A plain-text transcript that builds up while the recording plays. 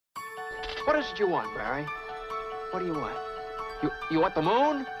What is it you want, Barry? What do you want? You want the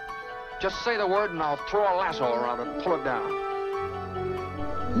moon? Just say the word and I'll throw a lasso around it and pull it down.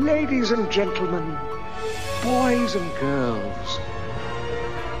 Ladies and gentlemen, boys and girls,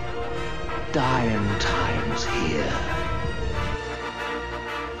 dying times here.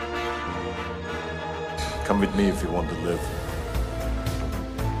 Come with me if you want to live.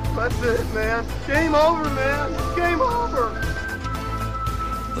 That's it, man. Game over, man. Game over.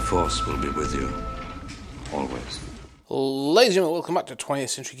 The Force will be with you, always. Ladies and gentlemen, welcome back to 20th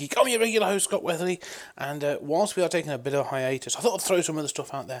Century Geek. I'm your regular host, Scott Weatherly, and whilst we are taking a bit of a hiatus, I thought I'd throw some other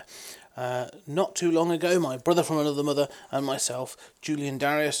stuff out there. Not too long ago, my brother from another mother and myself, Julian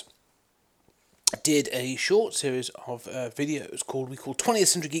Darius, did a short series of videos we call 20th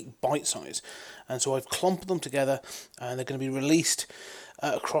Century Geek Bite Size, and so I've clumped them together, and they're going to be released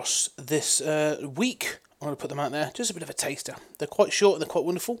across this week. I'm going to put them out there, just a bit of a taster. They're quite short and they're quite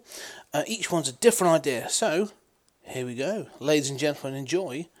wonderful. Each one's a different idea, so here we go. Ladies and gentlemen,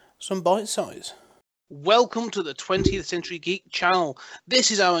 enjoy some Bite Size. Welcome to the 20th Century Geek channel.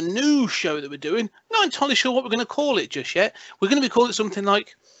 This is our new show that we're doing. Not entirely sure what we're going to call it just yet. We're going to be calling it something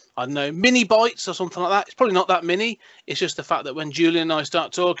like, I don't know, mini bites or something like that. It's probably not that mini. It's just the fact that when Julian and I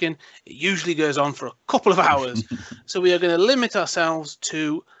start talking, it usually goes on for a couple of hours. So we are going to limit ourselves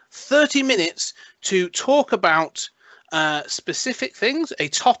to 30 minutes to talk about specific things, a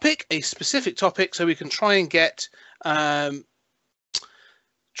specific topic, so we can try and get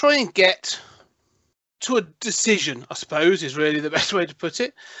to a decision, I suppose, is really the best way to put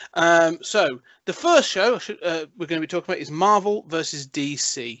it. So the first show we're going to be talking about is Marvel versus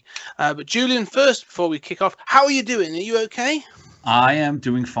DC. But Julian, first, before we kick off, how are you doing? Are you okay? I am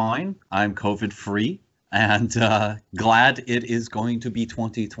doing fine. I'm COVID-free and glad it is going to be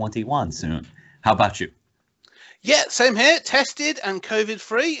 2021 soon. How about you? Yeah, same here. Tested and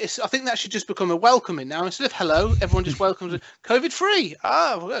COVID-free. I think that should just become a welcoming now. Instead of hello, everyone just welcomes it. COVID-free.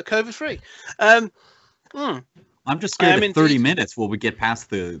 COVID-free. I'm just scared that 30 minutes will we get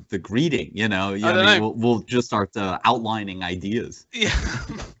past the greeting, you know. We'll just start outlining ideas. Yeah.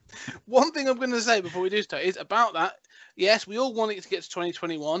 One thing I'm going to say before we do start is about that. Yes, we all want it to get to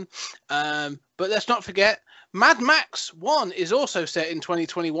 2021, but let's not forget Mad Max 1 is also set in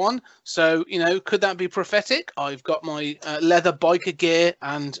 2021. So, could that be prophetic? I've got my leather biker gear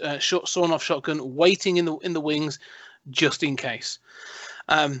and sawn-off shotgun waiting in the wings just in case.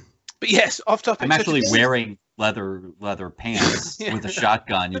 But yes, off topic. I'm actually wearing leather pants with a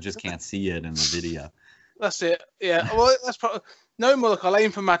shotgun. You just can't see it in the video. That's it. Yeah. Well, that's probably no more. Look, I'll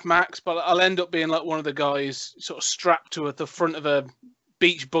aim for Mad Max, but I'll end up being like one of the guys sort of strapped to the front of a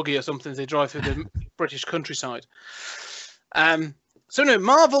beach buggy or something as they drive through the British countryside. So no,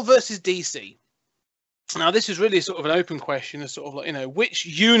 Marvel versus DC. Now, this is really sort of an open question, as sort of like, which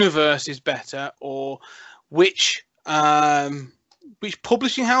universe is better, or which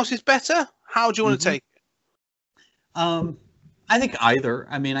publishing house is better? How do you want to take it? I think either.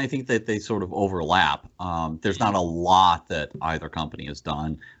 I mean, I think that they sort of overlap. There's not a lot that either company has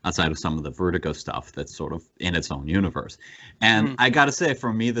done outside of some of the Vertigo stuff that's sort of in its own universe. And I got to say,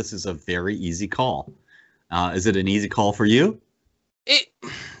 for me, this is a very easy call. Is it an easy call for you?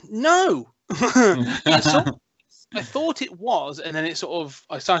 No. I thought it was, and then I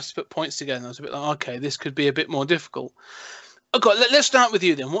started to put points together, and I was a bit like, okay, this could be a bit more difficult. Okay, let's start with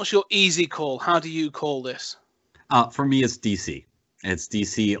you then. What's your easy call? How do you call this? For me, it's DC. It's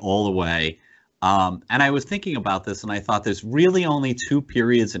DC all the way. And I was thinking about this, and I thought there's really only two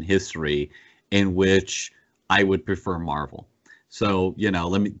periods in history in which I would prefer Marvel. So,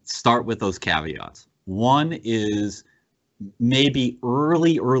 let me start with those caveats. One is maybe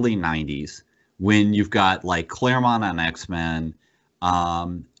early 90s, when you've got like Claremont on X-Men,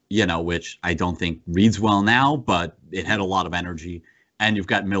 which I don't think reads well now, but it had a lot of energy. And you've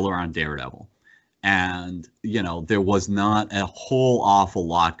got Miller on Daredevil. And, there was not a whole awful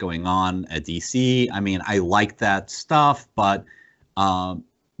lot going on at DC. I mean, I like that stuff, but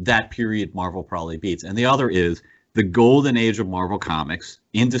that period Marvel probably beats. And the other is the golden age of Marvel Comics,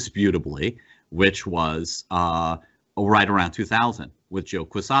 indisputably, which was right around 2000 with Joe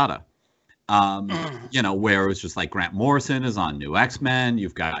Quesada. Where it was just like Grant Morrison is on New X-Men.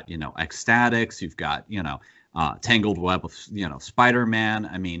 You've got, Ecstatics. You've got, Tangled Web of, Spider-Man.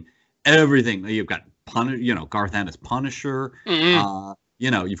 I mean, everything. You've got Garth Ennis Punisher.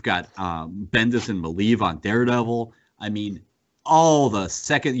 You've got Bendis and Malieve on Daredevil. I mean, all the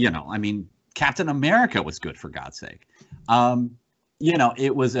second, Captain America was good, for God's sake.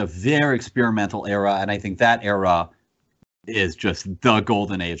 It was a very experimental era, and I think that era is just the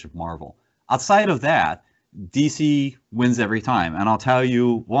golden age of Marvel. Outside of that, DC wins every time, and I'll tell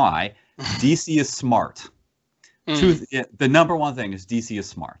you why. DC is smart. The number one thing is DC is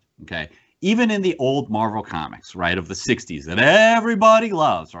smart. Okay, even in the old Marvel comics, right, of the '60s that everybody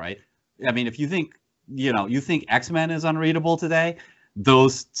loves, right? I mean, if you think X-Men is unreadable today,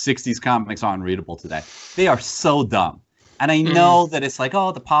 those '60s comics are unreadable today. They are so dumb. And I know that it's like,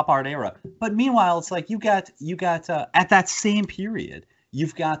 oh, the pop art era. But meanwhile, it's like you got at that same period,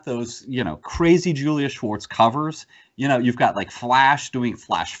 you've got those, crazy Julia Schwartz covers. You've got like Flash doing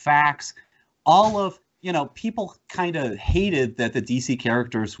Flash Facts. All of, people kind of hated that the DC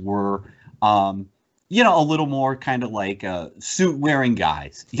characters were, a little more kind of like suit wearing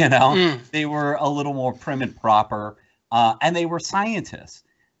guys, They were a little more prim and proper, and they were scientists.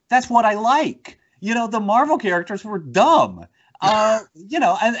 That's what I like. The Marvel characters were dumb, and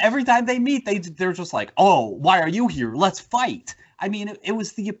every time they meet, they're just like, oh, why are you here? Let's fight. I mean, it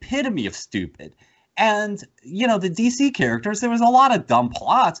was the epitome of stupid. And, the DC characters, there was a lot of dumb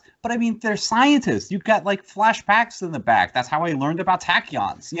plots, but I mean, they're scientists. You've got like flashbacks in the back. That's how I learned about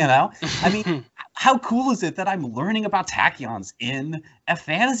tachyons, I mean, how cool is it that I'm learning about tachyons in a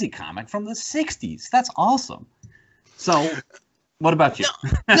fantasy comic from the 60s? That's awesome. So... What about you?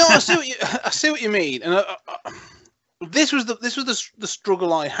 No, I see what you mean, and this was the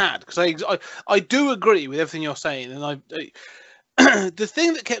struggle I had, because I do agree with everything you're saying, and the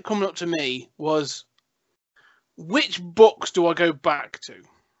thing that kept coming up to me was, which books do I go back to?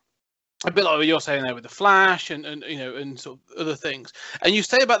 A bit like what you're saying there with the Flash and sort of other things, and you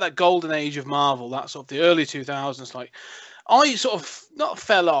say about that golden age of Marvel, that sort of the early 2000s, like. I sort of not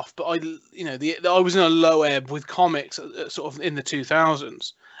fell off, but I was in a low ebb with comics sort of in the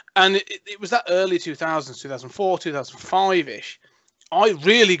 2000s, and it was that early 2000s, 2004, 2005-ish. I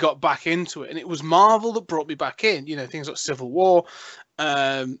really got back into it, and it was Marvel that brought me back in. Things like Civil War,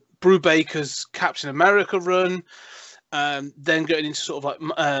 Brubaker's Captain America run, then getting into sort of like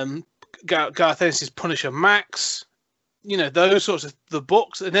Garth Ennis's Punisher Max. Those sorts of the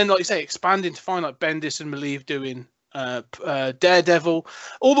books, and then like you say, expanding to find like Bendis and Maleev doing. Daredevil,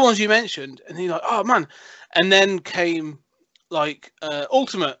 all the ones you mentioned, and you're like, oh man. And then came like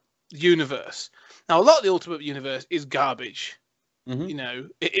Ultimate Universe. Now a lot of the Ultimate Universe is garbage.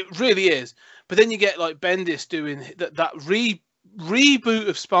 It really is. But then you get like Bendis doing that reboot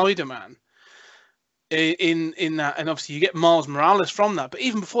of Spider-Man in that, and obviously you get Miles Morales from that. But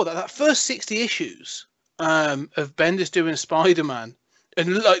even before that first 60 issues of Bendis doing Spider-Man.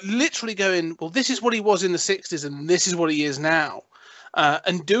 And like literally going, well, this is what he was in the 60s, and this is what he is now,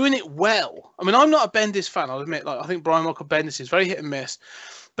 and doing it well. I mean, I'm not a Bendis fan, I'll admit. Like, I think Brian Michael Bendis is very hit and miss,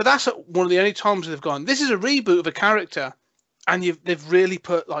 but that's one of the only times they've gone, this is a reboot of a character, and they've really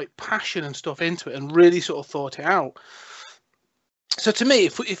put like passion and stuff into it, and really sort of thought it out. So to me,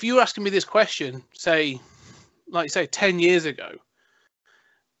 if you were asking me this question, say, like you say, 10 years ago,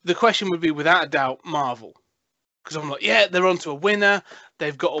 the question would be without a doubt Marvel. Because I'm like, yeah, they're onto a winner.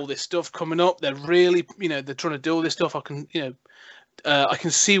 They've got all this stuff coming up. They're really, they're trying to do all this stuff. I can, I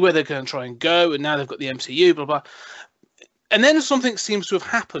can see where they're going to try and go. And now they've got the MCU, blah, blah. And then something seems to have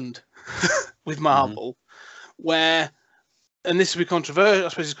happened with Marvel where, and this will be controversial, I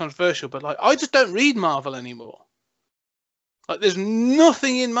suppose it's controversial, but like, I just don't read Marvel anymore. Like, there's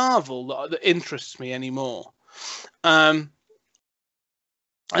nothing in Marvel that interests me anymore.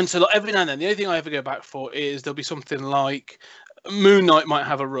 And so like, every now and then, the only thing I ever go back for is there'll be something like Moon Knight might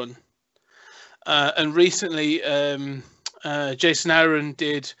have a run. And recently, Jason Aaron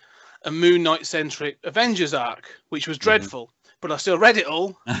did a Moon Knight-centric Avengers arc, which was dreadful, but I still read it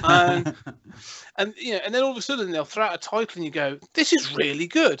all. And then all of a sudden they'll throw out a title and you go, this is really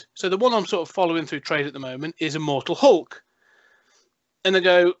good. So the one I'm sort of following through trade at the moment is Immortal Hulk. And they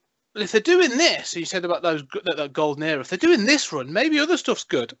go, well, if they're doing this, you said about that golden era, if they're doing this run, maybe other stuff's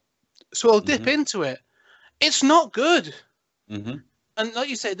good. So I'll dip into it. It's not good. And like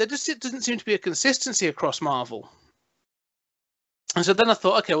you say, it doesn't seem to be a consistency across Marvel. And so then I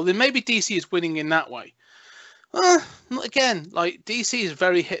thought, okay, well then maybe DC is winning in that way. Again, like DC is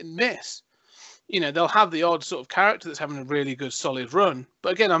very hit and miss. They'll have the odd sort of character that's having a really good solid run.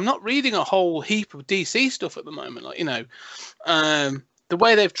 But again, I'm not reading a whole heap of DC stuff at the moment. Like, the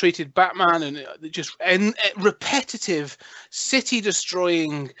way they've treated Batman and just repetitive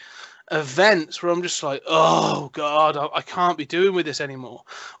city-destroying events where I'm just like, oh, God, I can't be doing with this anymore.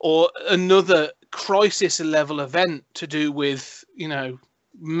 Or another crisis-level event to do with,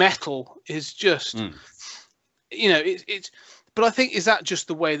 metal is just, it's... But I think, is that just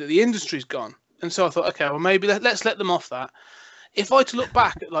the way that the industry's gone? And so I thought, okay, well, maybe let's let them off that. If I to look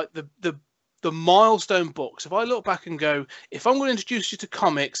back at, like, the milestone books, if I look back and go, if I'm going to introduce you to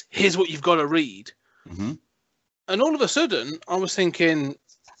comics, here's what you've got to read. And all of a sudden, I was thinking,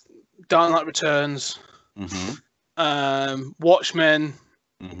 Dark Knight Returns, Watchmen,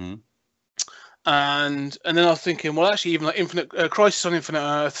 and then I was thinking, well, actually, even like Infinite Crisis on Infinite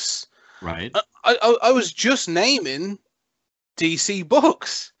Earths. Right. I was just naming DC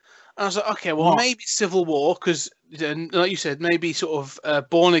books. And I was like, okay, well, maybe Civil War, because like you said, maybe sort of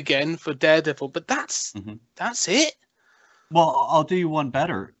Born Again for Daredevil, but that's it. Well, I'll do you one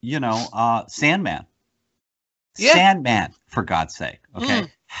better. Sandman. Yeah. Sandman, for God's sake.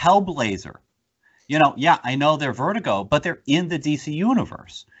 Okay. Hellblazer. I know they're Vertigo, but they're in the DC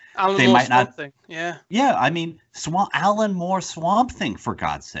universe. Alan Moore Swamp Thing. Yeah. Yeah, I mean, Alan Moore Swamp Thing, for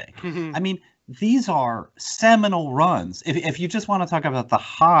God's sake. I mean, these are seminal runs. If you just want to talk about the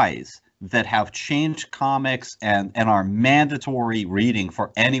highs that have changed comics and are mandatory reading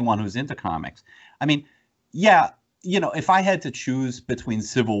for anyone who's into comics, I mean, yeah, if I had to choose between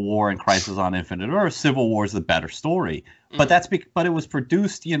Civil War and Crisis on Infinite Earths, Civil War is the better story. But but it was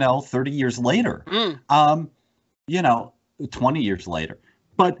produced, 30 years later. 20 years later.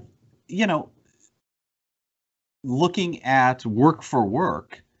 But, looking at work for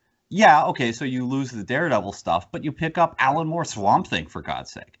work, yeah, okay, so you lose the Daredevil stuff, but you pick up Alan Moore Swamp Thing, for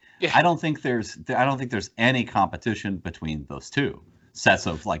God's sake. Yeah. I don't think there's any competition between those two sets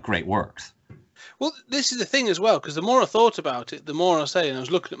of like great works. Well, this is the thing as well, because the more I thought about it, the more I say, and I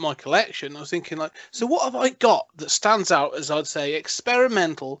was looking at my collection, I was thinking like, so what have I got that stands out as, I'd say,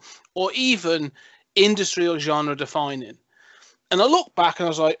 experimental or even industry or genre defining? And I look back and I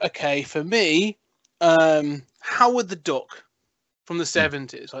was like, okay, for me, Howard the Duck from the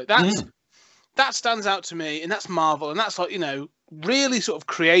 70s, like that stands out to me, and that's Marvel, and that's like, really sort of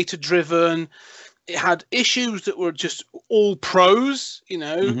creator driven. It had issues that were just all prose, he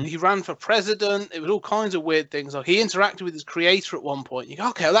ran for president. It was all kinds of weird things. Like he interacted with his creator at one point. You go,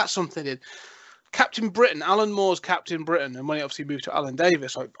 okay, well, that's something they did. Captain Britain, Alan Moore's Captain Britain, and when he obviously moved to Alan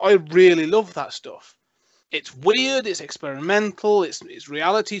Davis, like I really love that stuff. It's weird, it's experimental, it's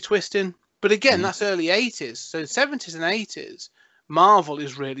reality twisting. But again, that's early 80s. So 70s and 80s, Marvel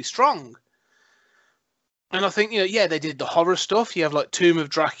is really strong. And I think, they did the horror stuff. You have like Tomb of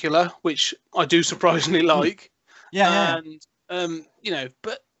Dracula, which I do surprisingly like. Yeah. And,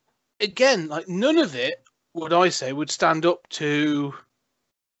 but again, like none of it, would I say, would stand up to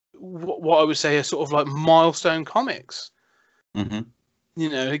what I would say are sort of like milestone comics. Again,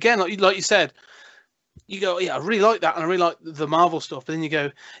 like you said, you go, yeah, I really like that, and I really like the Marvel stuff. But then you go,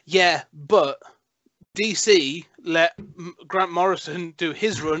 yeah, but DC let Grant Morrison do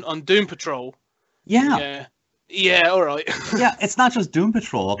his run on Doom Patrol. Yeah, all right. Yeah, it's not just Doom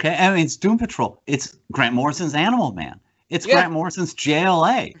Patrol, okay? I mean, it's Doom Patrol. It's Grant Morrison's Animal Man. It's Grant Morrison's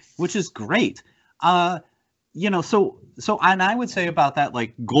JLA, which is great. So and I would say about that,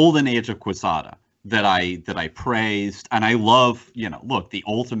 like, golden age of Quesada that I praised, and I love, look, the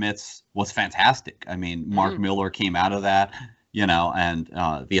Ultimates was fantastic. I mean, Mark Miller came out of that, and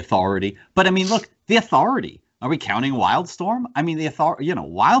The Authority. But I mean, look, The Authority. Are we counting Wildstorm? I mean,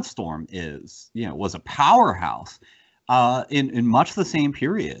 Wildstorm was a powerhouse in much the same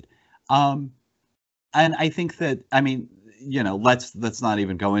period. And I think that, I mean, let's not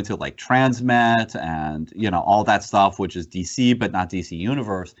even go into like Transmet and, all that stuff, which is DC, but not DC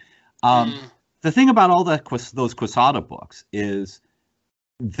Universe. The thing about all those Quesada books is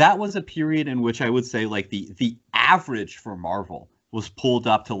that was a period in which I would say like the average for Marvel was pulled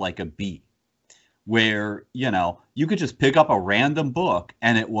up to like a B. Where, you could just pick up a random book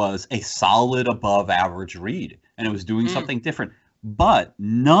and it was a solid above average read and it was doing something different. But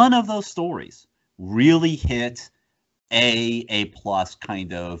none of those stories really hit A+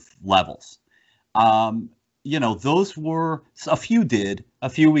 kind of levels. Those were, a few did, a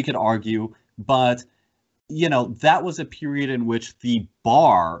few we could argue, but, that was a period in which the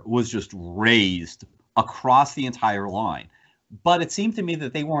bar was just raised across the entire line. But it seemed to me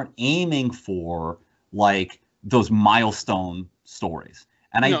that they weren't aiming for like those milestone stories.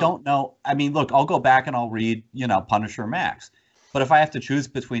 And I don't know. I mean, look, I'll go back and I'll read, Punisher Max. But if I have to choose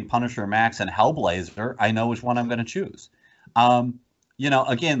between Punisher Max and Hellblazer, I know which one I'm going to choose.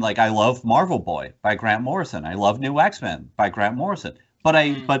 Again, like I love Marvel Boy by Grant Morrison. I love New X-Men by Grant Morrison.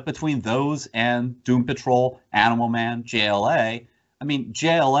 But between those and Doom Patrol, Animal Man, JLA, I mean,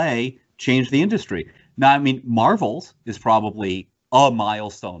 JLA changed the industry. Now, I mean, Marvel's is probably a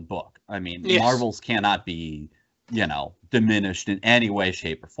milestone book. I mean, Marvel's cannot be, diminished in any way,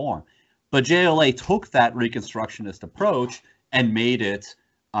 shape, or form. But JLA took that Reconstructionist approach and made it,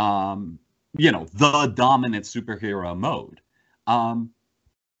 the dominant superhero mode. I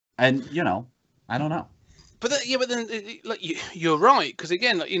don't know. But then, like you're right, because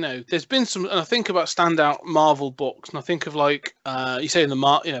again, like, there's been some, and I think about standout Marvel books, and I think of like you say in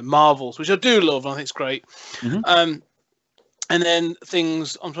the Marvels, which I do love, and I think it's great. Mm-hmm. And then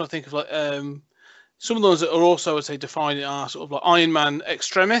things I'm trying to think of, like some of those that are also, I would say, defining are sort of like Iron Man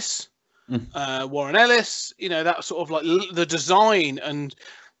Extremis, Warren Ellis. That sort of like the design, and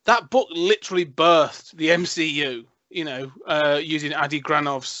that book literally birthed the MCU. Using Adi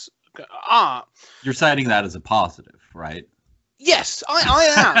Granov's art. You're citing that as a positive, right? Yes,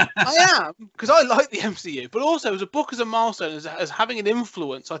 I am, because I like the MCU, but also as a book, as a milestone, as having an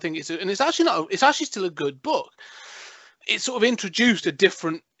influence. I think it's actually still a good book. It sort of introduced a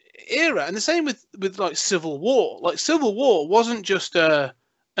different era, and the same with like Civil War. Like Civil War wasn't just an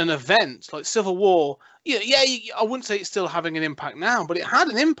event. Like Civil War, I wouldn't say it's still having an impact now, but it had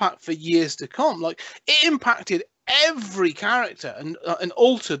an impact for years to come. Like it impacted every character and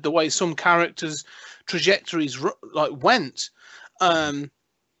altered the way some characters' trajectories went. And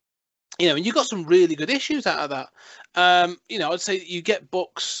you got some really good issues out of that. I'd say that you get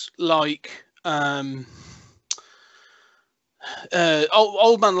books like Old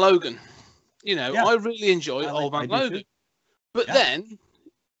Man Logan. I really enjoy Old Man Logan. But then,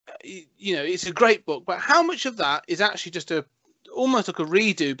 it's a great book. But how much of that is actually just almost like a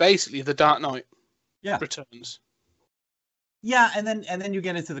redo, basically, of The Dark Knight Returns? Yeah, and then you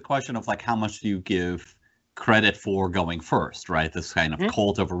get into the question of like how much do you give credit for going first, right? This kind of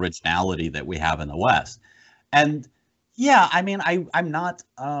cult of originality that we have in the West. And yeah, I mean, I'm not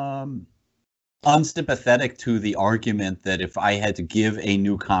unsympathetic to the argument that if I had to give a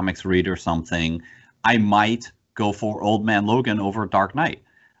new comics reader something, I might go for Old Man Logan over Dark Knight.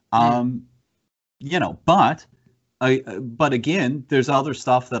 But again, there's other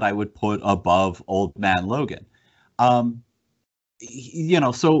stuff that I would put above Old Man Logan.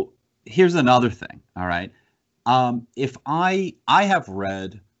 So here's another thing. All right. If I have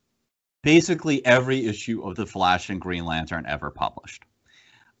read basically every issue of The Flash and Green Lantern ever published.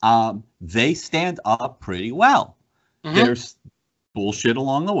 They stand up pretty well. There's bullshit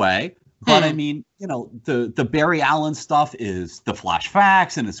along the way, but I mean, the Barry Allen stuff is the Flash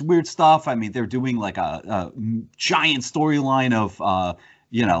facts and it's weird stuff. I mean, they're doing like a giant storyline of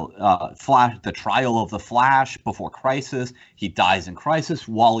Flash, the trial of the Flash before Crisis. He dies in Crisis.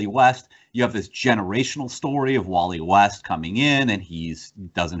 Wally West. You have this generational story of Wally West coming in, and he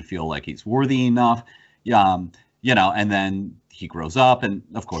doesn't feel like he's worthy enough. And then he grows up, and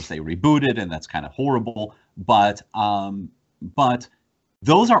of course they reboot it, and that's kind of horrible. But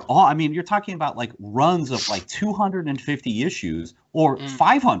those are all. I mean, you're talking about like runs of like 250 issues or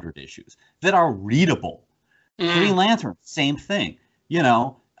 500 issues that are readable. Green Lantern, same thing.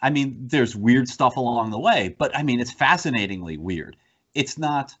 I mean, there's weird stuff along the way, but I mean, it's fascinatingly weird. It's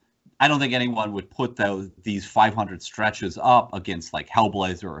not, I don't think anyone would put these 500 stretches up against like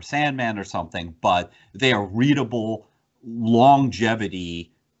Hellblazer or Sandman or something, but they are readable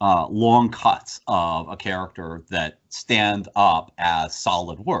longevity, long cuts of a character that stand up as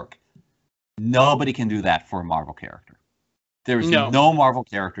solid work. Nobody can do that for a Marvel character. There's no Marvel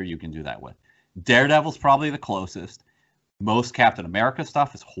character you can do that with. Daredevil's probably the closest. Most Captain America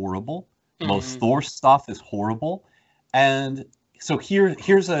stuff is horrible. Most Thor stuff is horrible. And so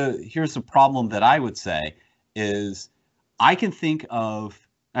here's a problem that I would say is I can think of,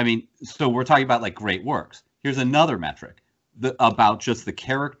 I mean, so we're talking about like great works. Here's another metric about just the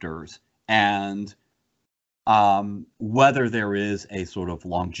characters and whether there is a sort of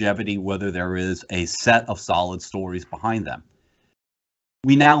longevity, whether there is a set of solid stories behind them.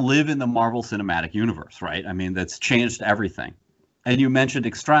 We now live in the Marvel Cinematic Universe, right? I mean, that's changed everything. And you mentioned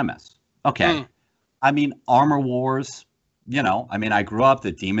Extremis. Okay. I mean, Armor Wars, I mean, I grew up,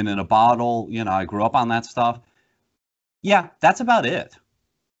 the Demon in a Bottle, I grew up on that stuff. Yeah, that's about it.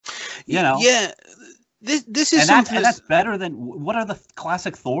 Yeah. This is something and that's better than, what are the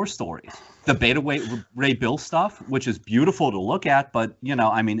classic Thor stories? The Beta Ray Bill stuff, which is beautiful to look at, but,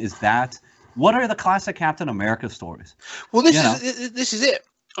 I mean, what are the classic Captain America stories? Well, this is it.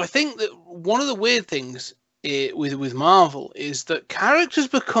 I think that one of the weird things with Marvel is that characters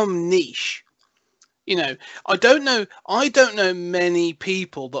become niche. I don't know many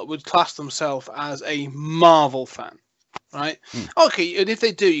people that would class themselves as a Marvel fan, right? Okay, and if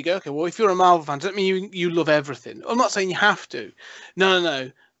they do, you go, okay, well, if you're a Marvel fan, does that mean you love everything? I'm not saying you have to. No.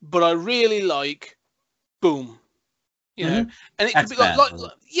 But I really like Boom. And it could be like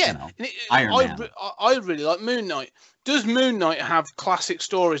Iron Man. I really like Moon Knight. Does Moon Knight have classic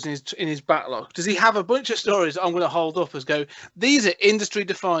stories in his backlog? Does he have a bunch of stories that I'm going to hold up as go, these are industry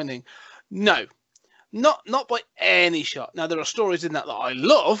defining? No, not by any shot. Now there are stories in that I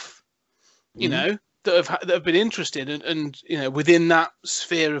love, that have been interested and within that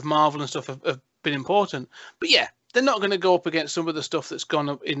sphere of Marvel and stuff have been important. But yeah, they're not going to go up against some of the stuff that's gone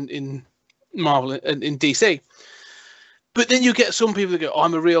up in Marvel and in DC. But then you get some people that go,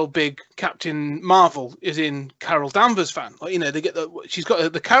 I'm a real big Captain Marvel is in Carol Danvers fan. Like, they get she's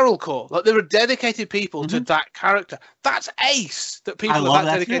got the Carol core. Like, there are dedicated people to that character. That's ace that people are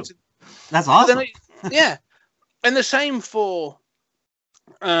that dedicated. Too. That's awesome. Yeah. And the same for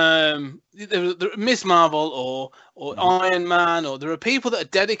Miss Marvel or Iron Man, or there are people that are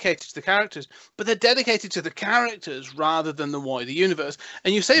dedicated to the characters, but they're dedicated to the characters rather than the wider universe.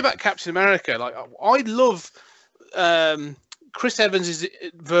 And you say about Captain America, like, I love Chris Evans'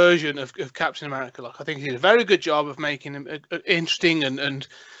 version of Captain America. Like, I think he did a very good job of making him an interesting and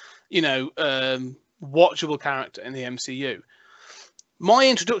watchable character in the MCU. My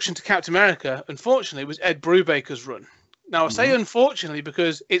introduction to Captain America, unfortunately, was Ed Brubaker's run. Now, I say unfortunately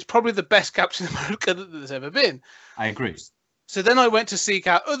because it's probably the best Captain America that there's ever been. I agree. So then I went to seek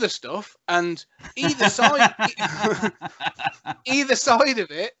out other stuff, and either side of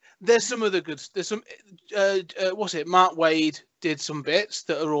it, there's some other good. There's some. Mark Waid did some bits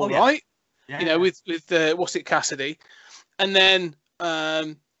that are all right. Yeah, with Cassidy, and then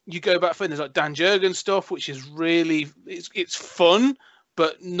you go back further. There's like Dan Jurgens stuff, which is really it's fun,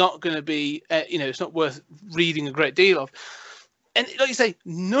 but not going to be it's not worth reading a great deal of. And like you say,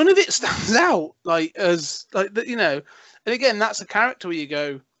 none of it stands out And again, that's a character where you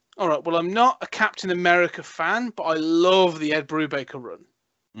go, all right, well, I'm not a Captain America fan, but I love the Ed Brubaker run.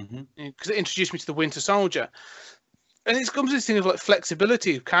 Because it introduced me to the Winter Soldier. And it comes to this thing of like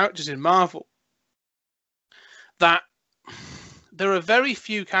flexibility of characters in Marvel, that there are very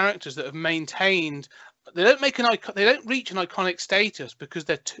few characters that have maintained. They don't reach an iconic status because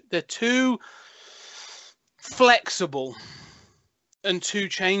they're too flexible and too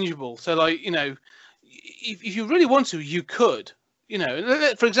changeable. So, like, if you really want to, you could.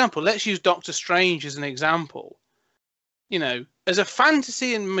 For example, let's use Doctor Strange as an example. As a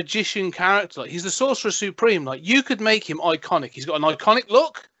fantasy and magician character, like, he's the Sorcerer Supreme. Like, you could make him iconic. He's got an iconic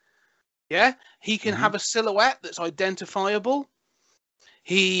look. Yeah, he can have a silhouette that's identifiable.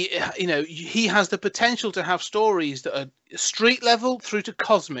 He has the potential to have stories that are street level through to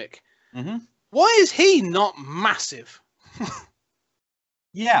cosmic. Why is he not massive?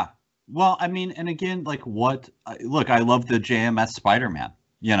 Yeah. Well, I mean, and again, like, look, I love the JMS Spider-Man,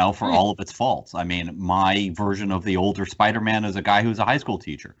 for all of its faults. I mean, my version of the older Spider-Man is a guy who's a high school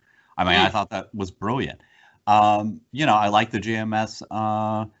teacher. I mean, I thought that was brilliant. I like the JMS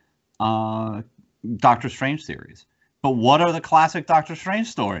Doctor Strange series. But what are the classic Doctor Strange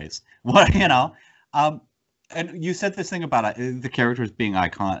stories? And you said this thing about the characters being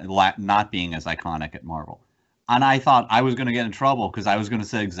not being as iconic at Marvel. And I thought I was going to get in trouble because I was going to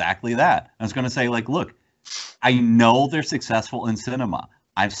say exactly that. I was going to say, like, look, I know they're successful in cinema.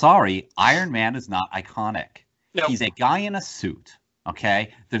 I'm sorry, Iron Man is not iconic. Nope. He's a guy in a suit,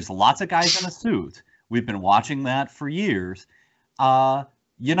 okay? There's lots of guys in a suit. We've been watching that for years.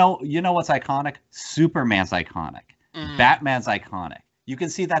 You know what's iconic? Superman's iconic. Batman's iconic. You can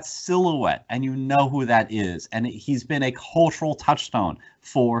see that silhouette, and you know who that is. And he's been a cultural touchstone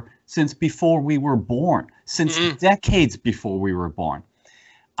since before we were born, since decades before we were born.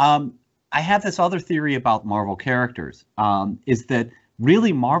 I have this other theory about Marvel characters, is that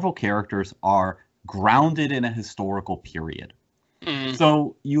really Marvel characters are grounded in a historical period.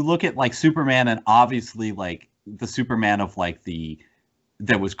 So you look at like Superman, and obviously like the Superman of like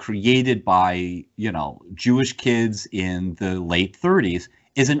that was created by, Jewish kids in the late 30s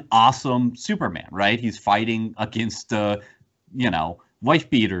is an awesome Superman, right? He's fighting against, wife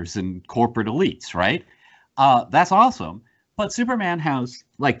beaters and corporate elites, right? That's awesome. But Superman has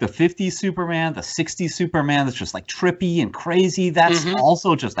like the 50s Superman, the 60s Superman that's just like trippy and crazy. That's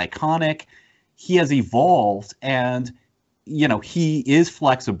also just iconic. He has evolved and, he is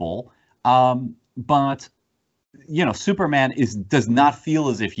flexible. But Superman does not feel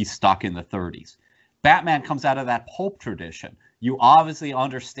as if he's stuck in the 30s. Batman comes out of that pulp tradition. You obviously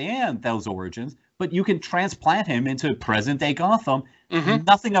understand those origins, but you can transplant him into present-day Gotham.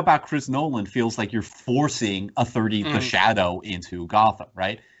 Nothing about Chris Nolan feels like you're forcing the Shadow into Gotham,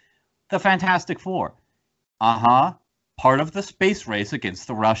 right? The Fantastic Four. Part of the space race against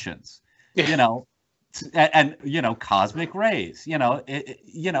the Russians. And cosmic rays,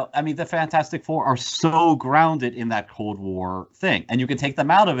 I mean, the Fantastic Four are so grounded in that Cold War thing, and you can take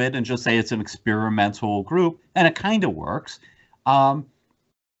them out of it and just say it's an experimental group, and it kind of works. I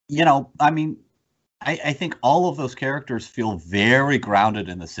mean, I think all of those characters feel very grounded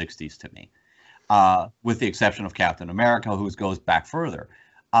in the 60s to me, with the exception of Captain America, who goes back further.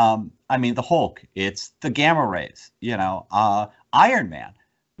 I mean, the Hulk, it's the gamma rays, Iron Man.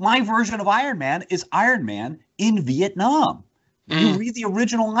 My version of Iron Man is Iron Man in Vietnam. You read the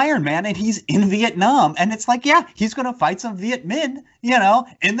original Iron Man and he's in Vietnam, and it's like, yeah, he's going to fight some Viet Minh,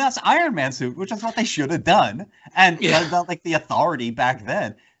 in this Iron Man suit, which is what they should have done. And like the authority back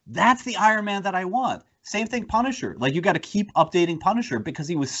then. That's the Iron Man that I want. Same thing, Punisher. Like, you got to keep updating Punisher because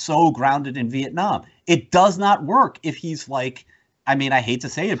he was so grounded in Vietnam. It does not work if he's like, I mean, I hate to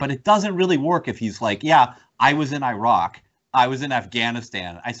say it, but it doesn't really work if he's like, yeah, I was in Iraq, I was in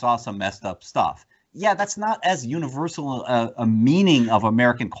Afghanistan, I saw some messed up stuff. Yeah, that's not as universal a meaning of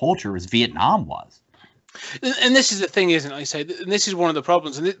American culture as Vietnam was. And this is the thing, isn't it? I say, and this is one of the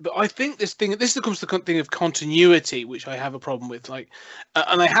problems. But I think this comes to the thing of continuity, which I have a problem with. Like,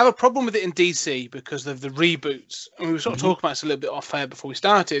 and I have a problem with it in DC because of the reboots. And we were sort of talking about this a little bit off air before we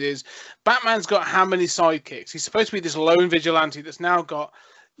started. Is Batman's got how many sidekicks? He's supposed to be this lone vigilante that's now got,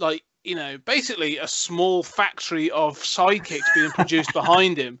 like, basically a small factory of sidekicks being produced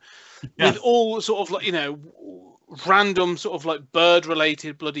behind him. Yes. With all sort of, like, random sort of like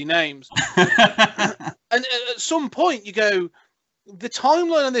bird-related bloody names. And at some point you go, the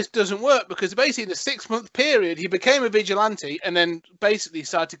timeline on this doesn't work, because basically in a 6-month period he became a vigilante and then basically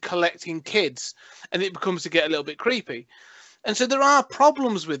started collecting kids, and it becomes to get a little bit creepy. And so there are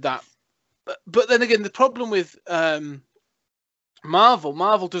problems with that. But then again, the problem with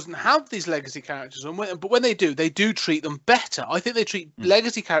Marvel doesn't have these legacy characters, but when they do treat them better. I think they treat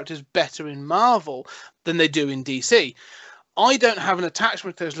legacy characters better in Marvel than they do in DC. I don't have an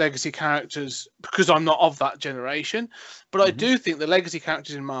attachment to those legacy characters because I'm not of that generation, but I do think the legacy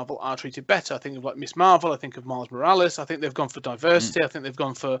characters in Marvel are treated better. I think of like Miss Marvel, I think of Miles Morales, I think they've gone for diversity, I think they've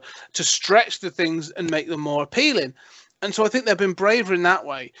gone to stretch the things and make them more appealing. And so I think they've been braver in that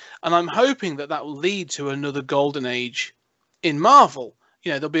way, and I'm hoping that will lead to another golden age in Marvel.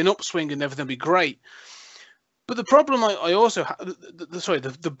 There'll be an upswing and everything will be great. But the problem I also have,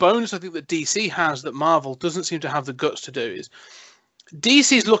 the bonus I think that DC has that Marvel doesn't seem to have the guts to do is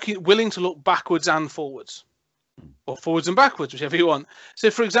DC is willing to look backwards and forwards, or forwards and backwards, whichever you want. So,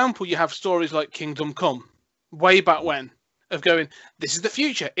 for example, you have stories like Kingdom Come, way back when, of going, this is the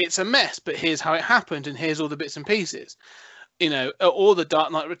future, it's a mess, but here's how it happened, and here's all the bits and pieces, or the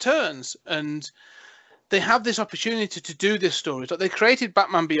Dark Knight Returns, and they have this opportunity to do this story. Like, they created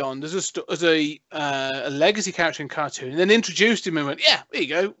Batman Beyond as a legacy character in cartoon, and then introduced him and went, yeah, there you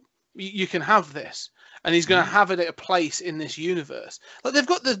go, you can have this, and he's going to have it at a place in this universe. Like, they've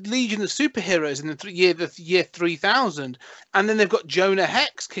got the Legion of Superheroes in the year 3000, and then they've got Jonah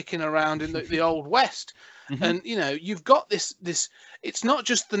Hex kicking around in the Old West. And you've got this. It's not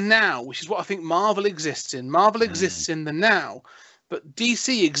just the now, which is what I think Marvel exists in. Marvel exists in the now. But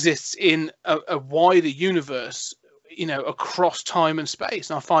DC exists in a wider universe, across time and space.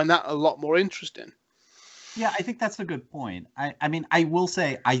 And I find that a lot more interesting. Yeah, I think that's a good point. I mean, I will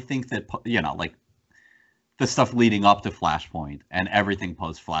say, I think that, like the stuff leading up to Flashpoint and everything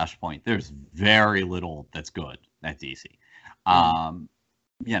post Flashpoint, there's very little that's good at DC.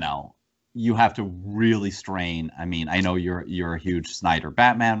 You have to really strain. I mean, I know you're a huge Snyder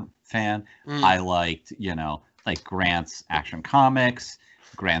Batman fan. I liked, like Grant's Action Comics.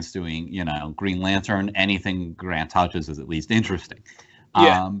 Grant's doing, Green Lantern. Anything Grant touches is at least interesting.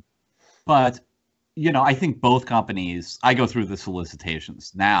 Yeah. But, I think both companies, I go through the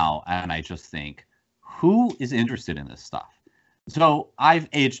solicitations now, and I just think, who is interested in this stuff? So I've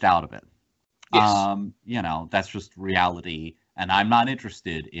aged out of it. Yes. That's just reality. And I'm not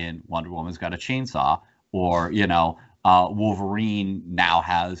interested in Wonder Woman's got a chainsaw, or, Wolverine now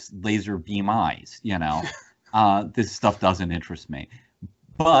has laser beam eyes, This stuff doesn't interest me.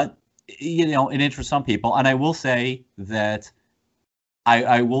 But, it interests some people. And I will say that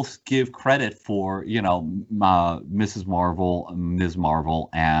I will give credit for, Mrs. Marvel, Ms. Marvel,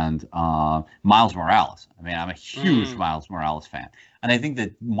 and Miles Morales. I mean, I'm a huge Miles Morales fan. And I think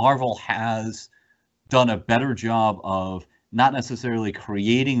that Marvel has done a better job of not necessarily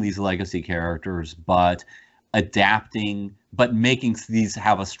creating these legacy characters, but adapting, but making these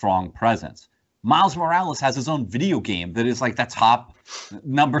have a strong presence. Miles Morales has his own video game that is like the top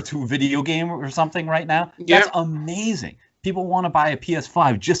 #2 video game or something right now. Yeah. That's amazing. People want to buy a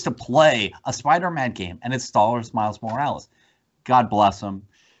PS5 just to play a Spider-Man game, and it stars Miles Morales. God bless him.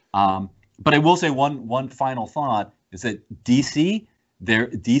 But I will say one final thought is that DC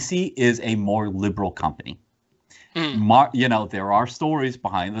is a more liberal company. There are stories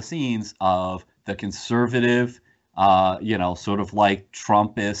behind the scenes of the conservative, sort of like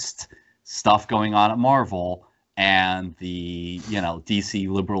Trumpist stuff going on at Marvel, and the, DC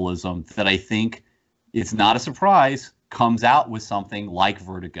liberalism that I think it's not a surprise comes out with something like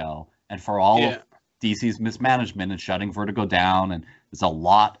Vertigo, and for all Yeah. of DC's mismanagement and shutting Vertigo down, and there's a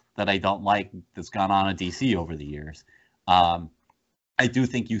lot that I don't like that's gone on at DC over the years. I do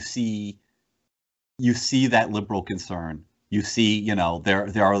think you see that liberal concern. You see, you know,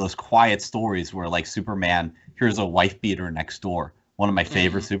 there are those quiet stories where, like, Superman, here's a wife beater next door. One of my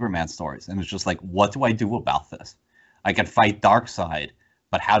favorite Superman stories. And it's just like, what do I do about this? I can fight Darkseid,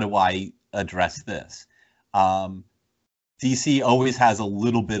 but how do I address this? DC always has a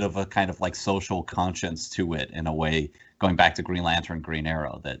little bit of a kind of like social conscience to it, in a way, going back to Green Lantern, Green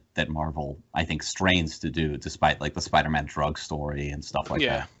Arrow, that Marvel, I think, strains to do, despite like the Spider-Man drug story and stuff like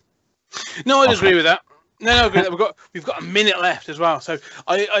that. No, I agree with that. No, agree with that. We've got a minute left as well, so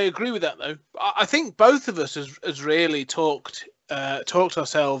I agree with that though. I think both of us has really talked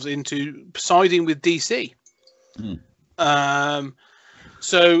ourselves into siding with DC.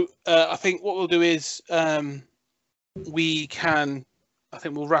 So I think what we'll do is we'll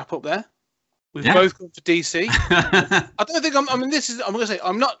wrap up there. We've both gone for DC. I don't think I'm going to say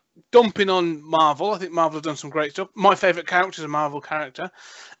I'm not dumping on Marvel. I think Marvel have done some great stuff. My favorite character is a Marvel character.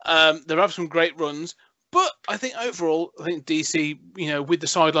 There have some great runs, but I think overall, I think DC, you know, with the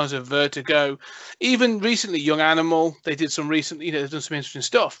sidelines of Vertigo, even recently Young Animal, they've done some interesting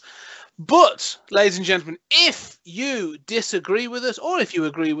stuff. But, ladies and gentlemen, if you disagree with us or if you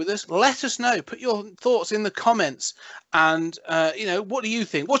agree with us, let us know. Put your thoughts in the comments. And, you know, what do you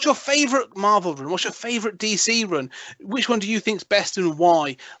think? What's your favourite Marvel run? What's your favourite DC run? Which one do you think's best and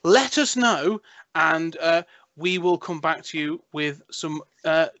why? Let us know, and we will come back to you with some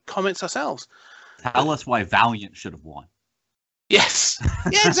comments ourselves. Tell us why Valiant should have won. Yes.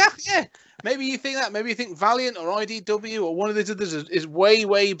 Yeah, exactly. Yeah. Maybe you think that. Maybe you think Valiant or IDW or one of these others is way,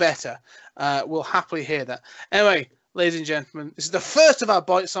 way better. We'll happily hear that. Anyway, ladies and gentlemen, this is the first of our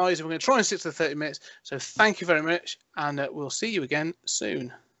bite size, and we're going to try and stick to the 30 minutes. So thank you very much, and we'll see you again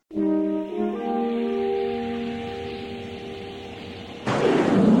soon.